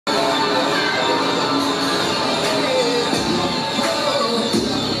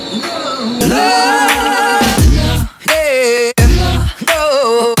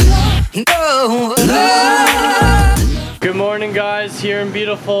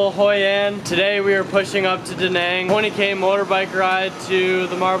beautiful Hoi An. Today we are pushing up to Da Nang. 20K motorbike ride to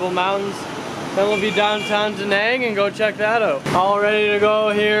the Marble Mountains. Then we'll be downtown Da Nang and go check that out. All ready to go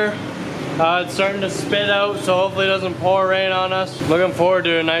here. It's starting to spit out, so hopefully it doesn't pour rain on us. Looking forward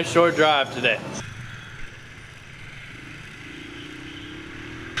to a nice short drive today.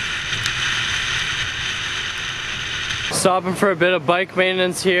 Stopping for a bit of bike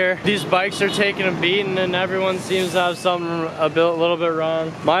maintenance here. These bikes are taking a beating and everyone seems to have something a little bit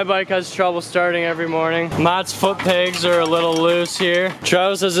wrong. My bike has trouble starting every morning. Matt's foot pegs are a little loose here.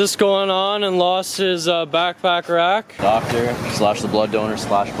 Travis has this going on and lost his backpack rack. Doctor slash the blood donor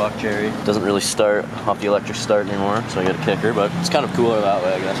slash buck cherry. Doesn't really start off the electric start anymore, so I get a kicker, but it's kind of cooler that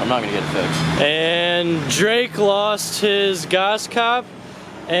way, I guess. I'm not gonna get it fixed. And Drake lost his gas cap.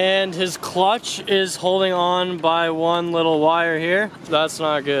 And his clutch is holding on by one little wire here. That's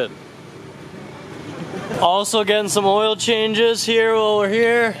not good. Also getting some oil changes here while we're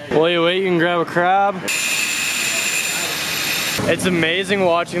here. While you wait, you can grab a crab. It's amazing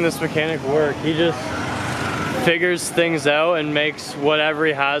watching this mechanic work. He just figures things out and makes whatever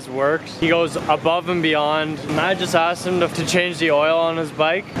he has works. He goes above and beyond. And I just asked him to change the oil on his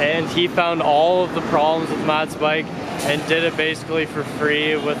bike, and he found all of the problems with Matt's bike and did it basically for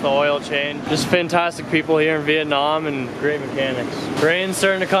free with the oil change. Just fantastic people here in Vietnam and great mechanics. Rain's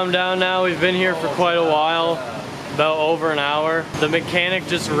starting to come down now. We've been here for quite a while, about over an hour. The mechanic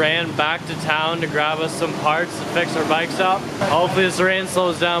just ran back to town to grab us some parts to fix our bikes up. Hopefully this rain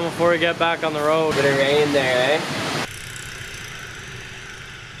slows down before we get back on the road. Bit of rain there, eh?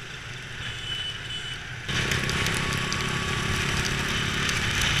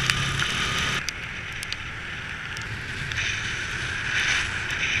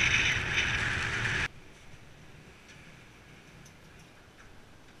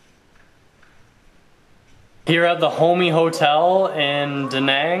 Here at the Homie Hotel in Da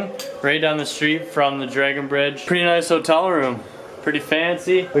Nang, right down the street from the Dragon Bridge. Pretty nice hotel room, pretty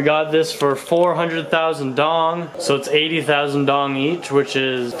fancy. We got this for 400,000 dong, so it's 80,000 dong each, which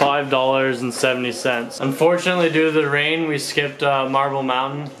is $5.70. Unfortunately, due to the rain, we skipped Marble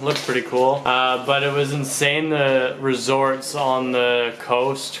Mountain. Looked pretty cool, but it was insane, the resorts on the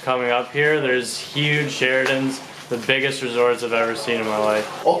coast coming up here. There's huge Sheratons, the biggest resorts I've ever seen in my life.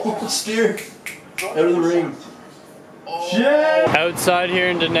 Oh, steer! Out of the ring. Shit! Outside here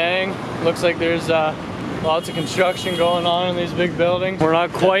in Da Nang, looks like there's lots of construction going on in these big buildings. We're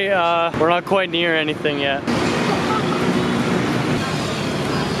not quite near anything yet.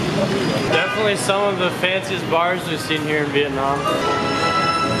 Definitely some of the fanciest bars we've seen here in Vietnam.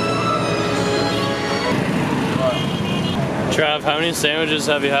 Trav, how many sandwiches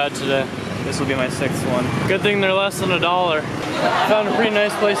have you had today? This will be my 6th one. Good thing they're less than $1. Found a pretty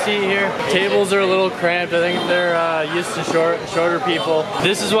nice place to eat here. Tables are a little cramped. I think they're used to shorter people.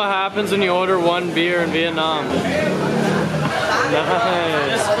 This is what happens when you order one beer in Vietnam.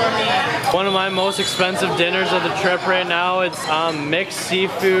 Nice. One of my most expensive dinners of the trip right now, it's mixed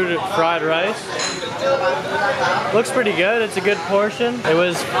seafood fried rice. Looks pretty good. It's a good portion. It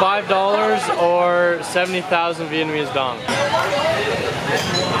was $5 or 70,000 Vietnamese dong.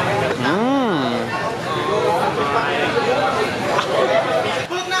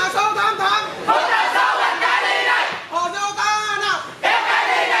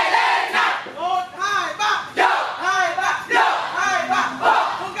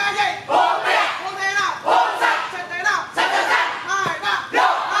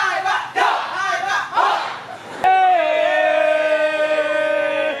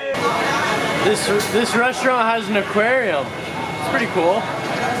 This restaurant has an aquarium. It's pretty cool.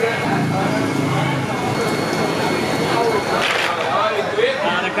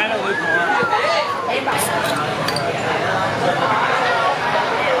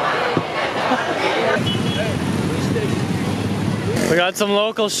 We got some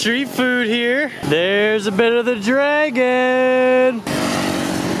local street food here. There's a bit of the dragon.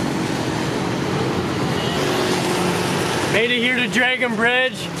 Made it here to Dragon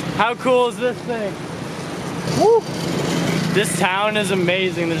Bridge. How cool is this thing? Woo! This town is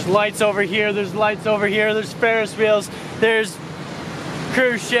amazing. There's lights over here, there's lights over here, there's Ferris wheels, there's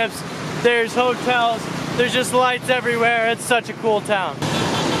cruise ships, there's hotels, there's just lights everywhere. It's such a cool town.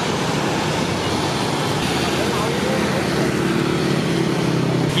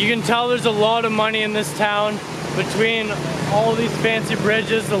 You can tell there's a lot of money in this town between all these fancy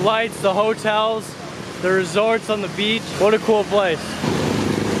bridges, the lights, the hotels, the resorts on the beach. What a cool place.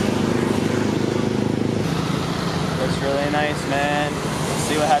 Looks really nice, man. Let's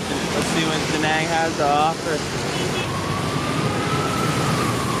see what Da Nang has to offer.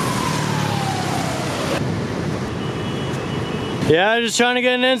 Yeah, just trying to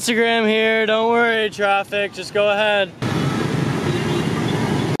get an Instagram here. Don't worry, traffic. Just go ahead.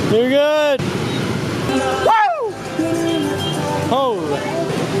 You're good. Woo! Holy.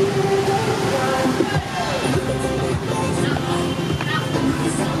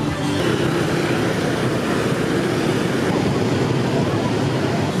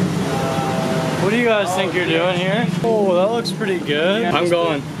 What do you guys think you're doing here? Oh, that looks pretty good. I'm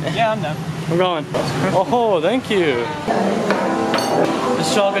going. Yeah, I'm done. I'm going. Oh, thank you.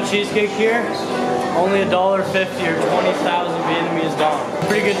 This chocolate cheesecake here, only $1.50 or 20,000 Vietnamese dong.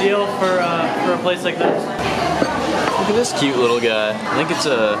 Pretty good deal for a place like this. Look at this cute little guy. I think it's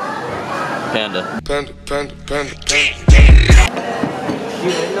a panda. Panda, panda, panda, panda.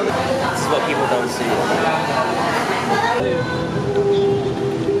 This is what people don't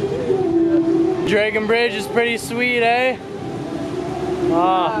see. Dragon Bridge is pretty sweet, eh?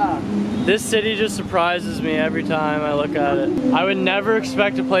 Ah. This city just surprises me every time I look at it. I would never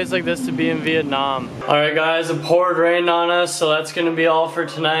expect a place like this to be in Vietnam. Alright guys, it poured rain on us, so that's gonna be all for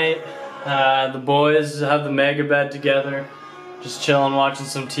tonight. The boys have the mega bed together. Just chilling, watching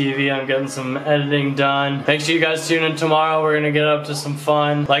some TV. I'm getting some editing done. Make sure you guys tune in tomorrow. We're gonna get up to some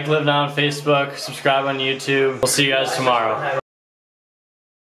fun. Like Live Now on Facebook, subscribe on YouTube. We'll see you guys tomorrow.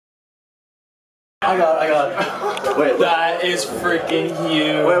 I got it. Wait, That is freaking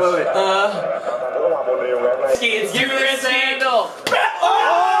huge. wait. It's give me a sandal. Oh!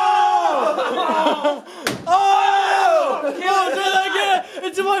 Oh! Oh, do that again!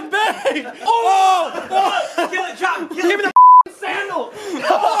 Into my bag! Oh! Kill it, drop. Give me the sandal.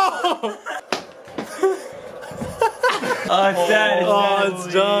 Oh! Oh, it's dead. Oh, it's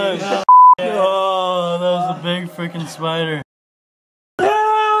done. Oh, that was a big freaking spider.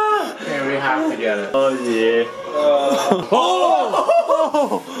 Okay, we have to get it. Oh yeah. Oh!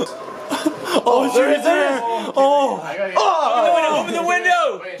 Oh, shoot, it's there! Oh! Open the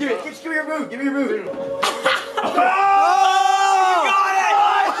window! Give me your boot. Give me your boot.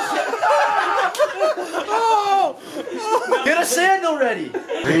 Get a sandal ready.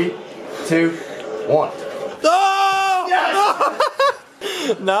 3, 2, 1. Oh!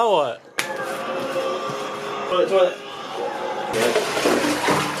 Yes! Now what?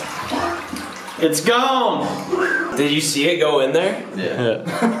 It's gone! Did you see it go in there?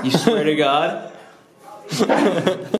 Yeah. You swear to God?